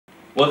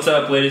What's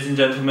up, ladies and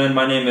gentlemen?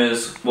 My name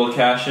is Will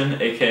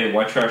Cashin, aka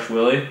White Trash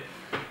Willie.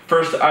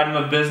 First item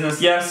of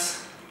business,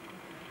 yes,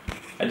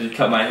 I did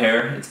cut my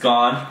hair. It's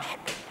gone.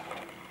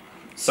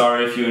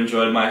 Sorry if you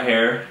enjoyed my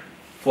hair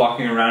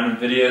flocking around in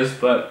videos,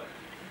 but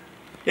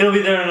it'll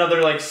be there in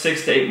another like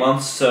 6 to 8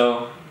 months,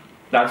 so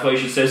that's why you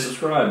should stay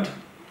subscribed.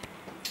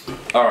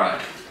 Alright.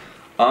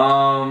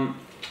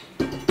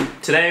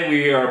 Today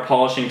we are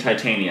polishing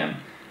titanium.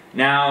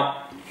 Now,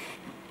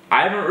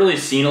 I haven't really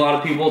seen a lot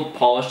of people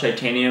polish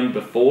titanium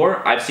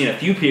before. I've seen a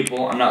few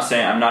people. I'm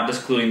not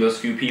discluding those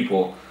few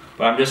people,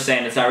 but I'm just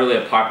saying it's not really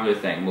a popular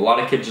thing. A lot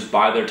of kids just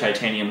buy their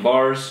titanium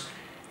bars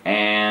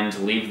and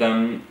leave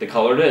them the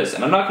color it is.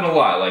 And I'm not gonna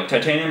lie, like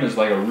titanium is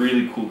like a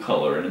really cool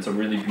color and it's a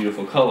really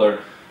beautiful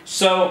color.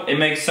 So it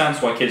makes sense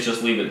why kids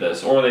just leave it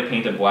this, or they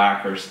paint it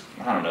black, or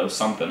I don't know,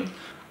 something.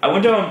 I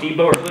went to Home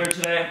Depot earlier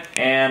today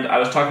and I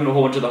was talking to a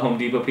whole bunch of the Home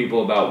Depot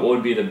people about what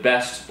would be the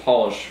best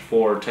polish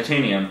for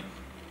titanium.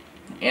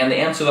 And the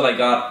answer that I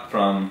got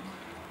from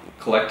a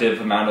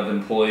collective amount of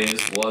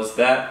employees was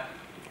that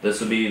this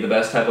would be the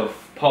best type of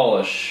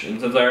polish. And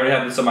since I already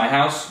have this in my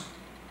house,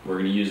 we're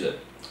going to use it.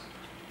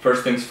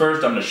 First things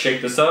first, I'm going to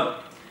shake this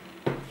up.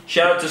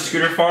 Shout out to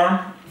Scooter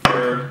Farm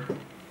for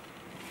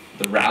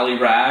the rally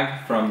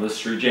rag from the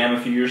street jam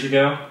a few years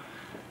ago.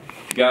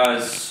 If you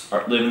guys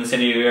live in the San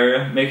Diego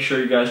area, make sure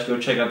you guys go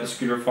check out the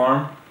Scooter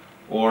Farm.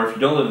 Or if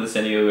you don't live in the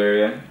San Diego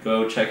area,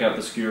 go check out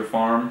the Scooter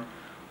Farm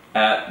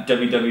at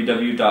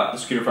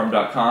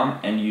www.thescooterfarm.com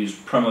and use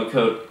promo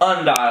code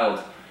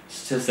UNDIALED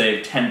to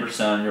save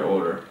 10% on your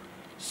order.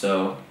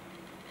 So,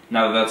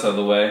 now that that's out of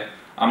the way,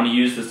 I'm going to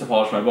use this to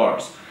polish my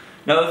bars.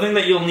 Now the thing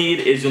that you'll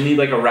need is you'll need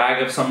like a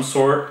rag of some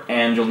sort,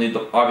 and you'll need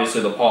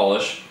obviously the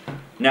polish.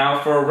 Now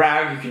for a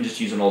rag, you can just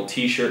use an old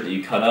t-shirt that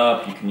you cut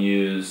up. You can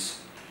use...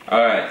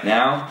 Alright,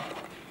 now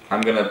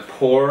I'm going to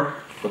pour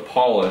the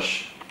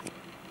polish.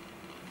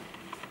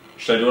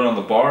 Should I do it on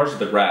the bars or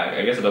the rag?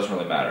 I guess it doesn't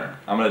really matter.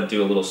 I'm going to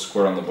do a little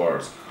squirt on the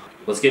bars.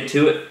 Let's get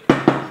to it.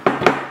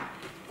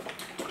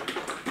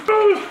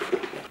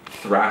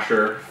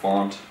 Thrasher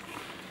font.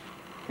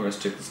 We're going to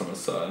stick this on the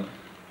side.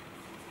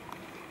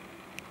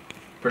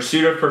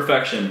 Pursuit of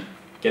perfection.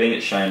 Getting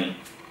it shiny.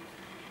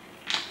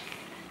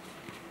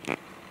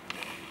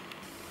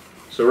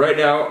 So right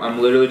now,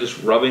 I'm literally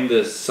just rubbing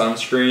this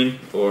sunscreen,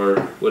 or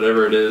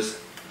whatever it is,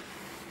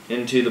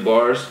 into the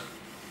bars.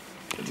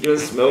 It's going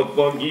to smell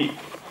funky.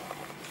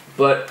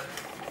 But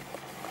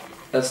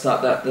that's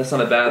not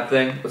a bad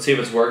thing. Let's see if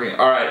it's working.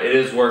 Alright, it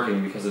is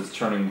working because it's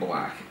turning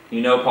black.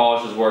 You know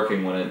polish is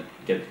working when it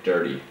gets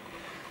dirty.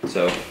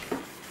 So,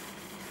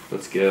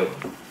 let's go.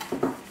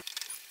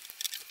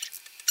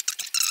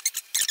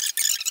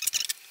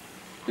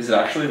 Is it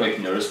actually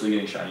like noticeably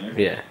getting shinier?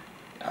 Yeah.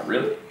 Yeah,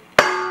 really?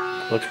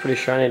 Looks pretty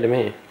shiny to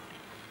me.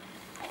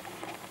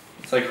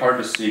 It's like hard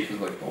to see because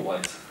like the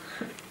lights.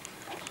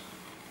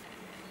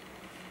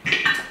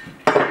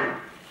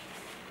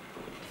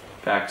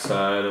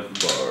 Backside of the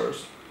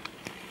bars.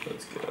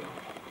 Let's go.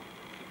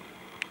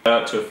 Shout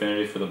out to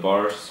Affinity for the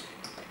bars.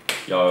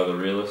 Y'all are the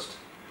realest.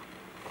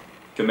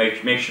 Go make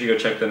sure you go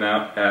check them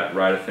out at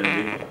Ride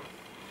Affinity.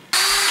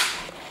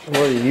 What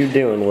are you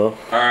doing, Will?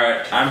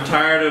 Alright, I'm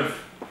tired of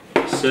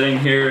sitting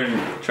here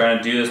and trying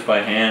to do this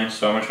by hand,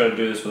 so I'm going to try to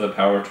do this with a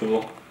power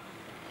tool.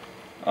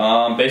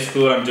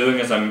 Basically what I'm doing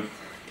is I'm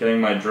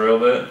getting my drill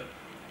bit, and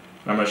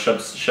I'm going to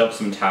shove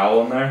some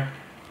towel in there.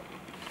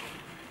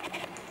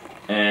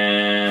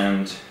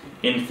 And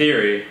in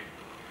theory,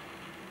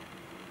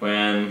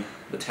 when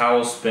the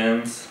towel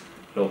spins,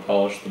 it'll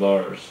polish the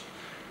bars.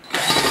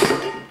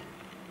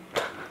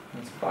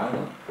 That's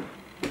violent.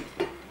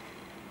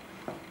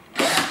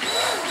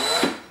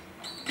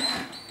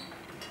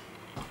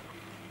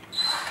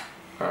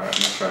 Alright, I'm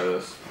gonna try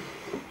this.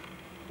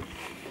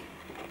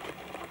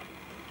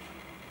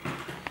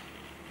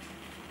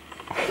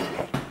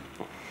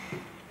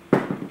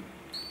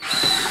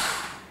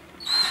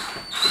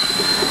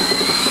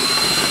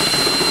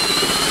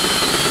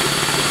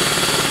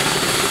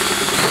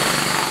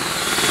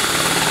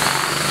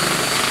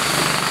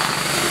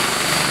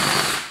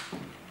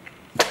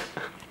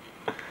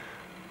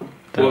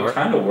 Well, it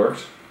kind of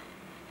worked.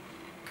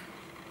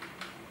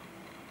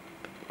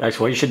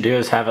 Actually, what you should do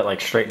is have it like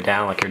straight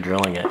down, like you're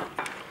drilling it,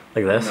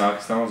 like this. No,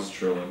 because I'll just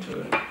drill into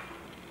it.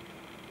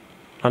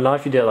 Oh, not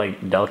if you do it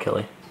like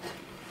delicately.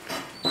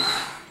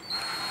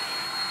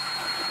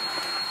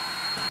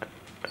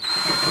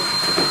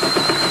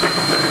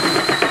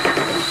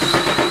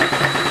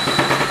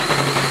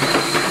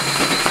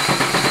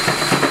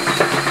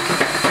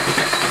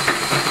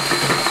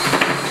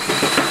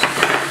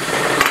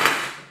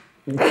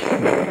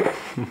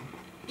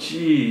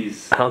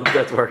 Jeez. I don't think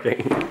that's working.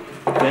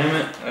 Damn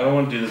it, I don't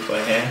want to do this by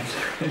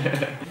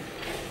hand.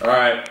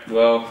 Alright,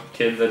 well,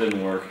 kids, that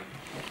didn't work.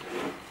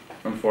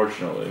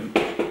 Unfortunately.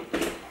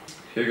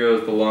 Here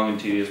goes the long and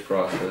tedious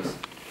process.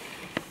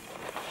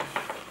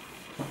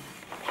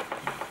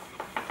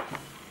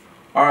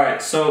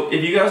 Alright, so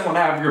if you guys want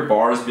to have your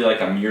bars be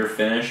like a mirror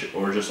finish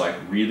or just like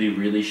really,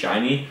 really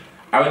shiny,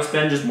 I would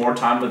spend just more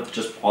time with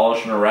just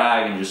polishing a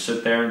rag and just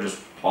sit there and just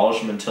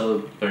polish them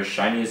until they're as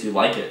shiny as you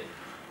like it.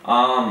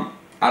 I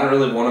don't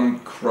really want them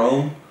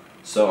chrome,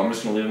 so I'm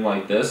just going to leave them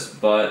like this,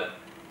 but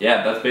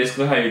yeah, that's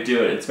basically how you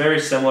do it. It's very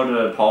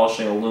similar to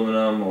polishing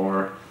aluminum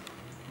or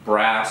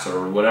brass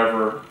or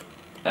whatever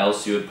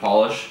else you would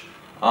polish.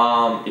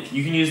 If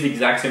you can use the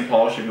exact same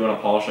polish if you want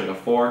to polish like a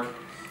fork,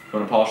 if you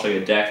want to polish like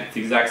a deck, it's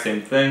the exact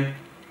same thing.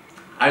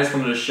 I just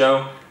wanted to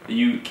show that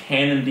you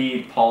can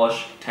indeed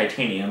polish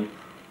titanium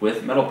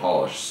with metal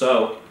polish.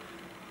 So,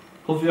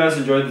 hope you guys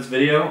enjoyed this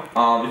video.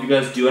 If you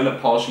guys do end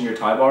up polishing your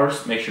tie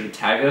bars, make sure to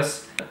tag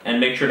us and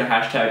make sure to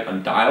hashtag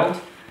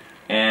undialed,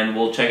 and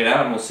we'll check it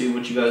out and we'll see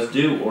what you guys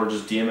do, or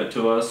just DM it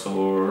to us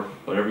or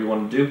whatever you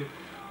want to do.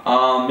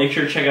 Make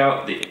sure to check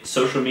out the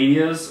social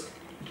medias.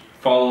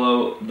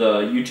 Follow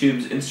the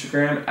YouTube's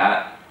Instagram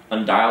at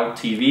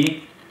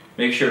undialedtv.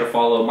 Make sure to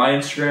follow my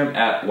Instagram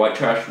at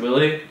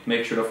whitetrashwilly.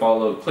 Make sure to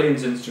follow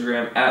Clayton's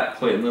Instagram at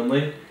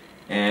claytonlindley.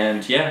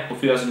 And yeah,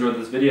 hope you guys enjoyed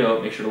this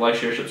video. Make sure to like,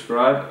 share,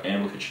 subscribe,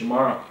 and we'll catch you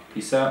tomorrow.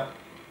 Peace out.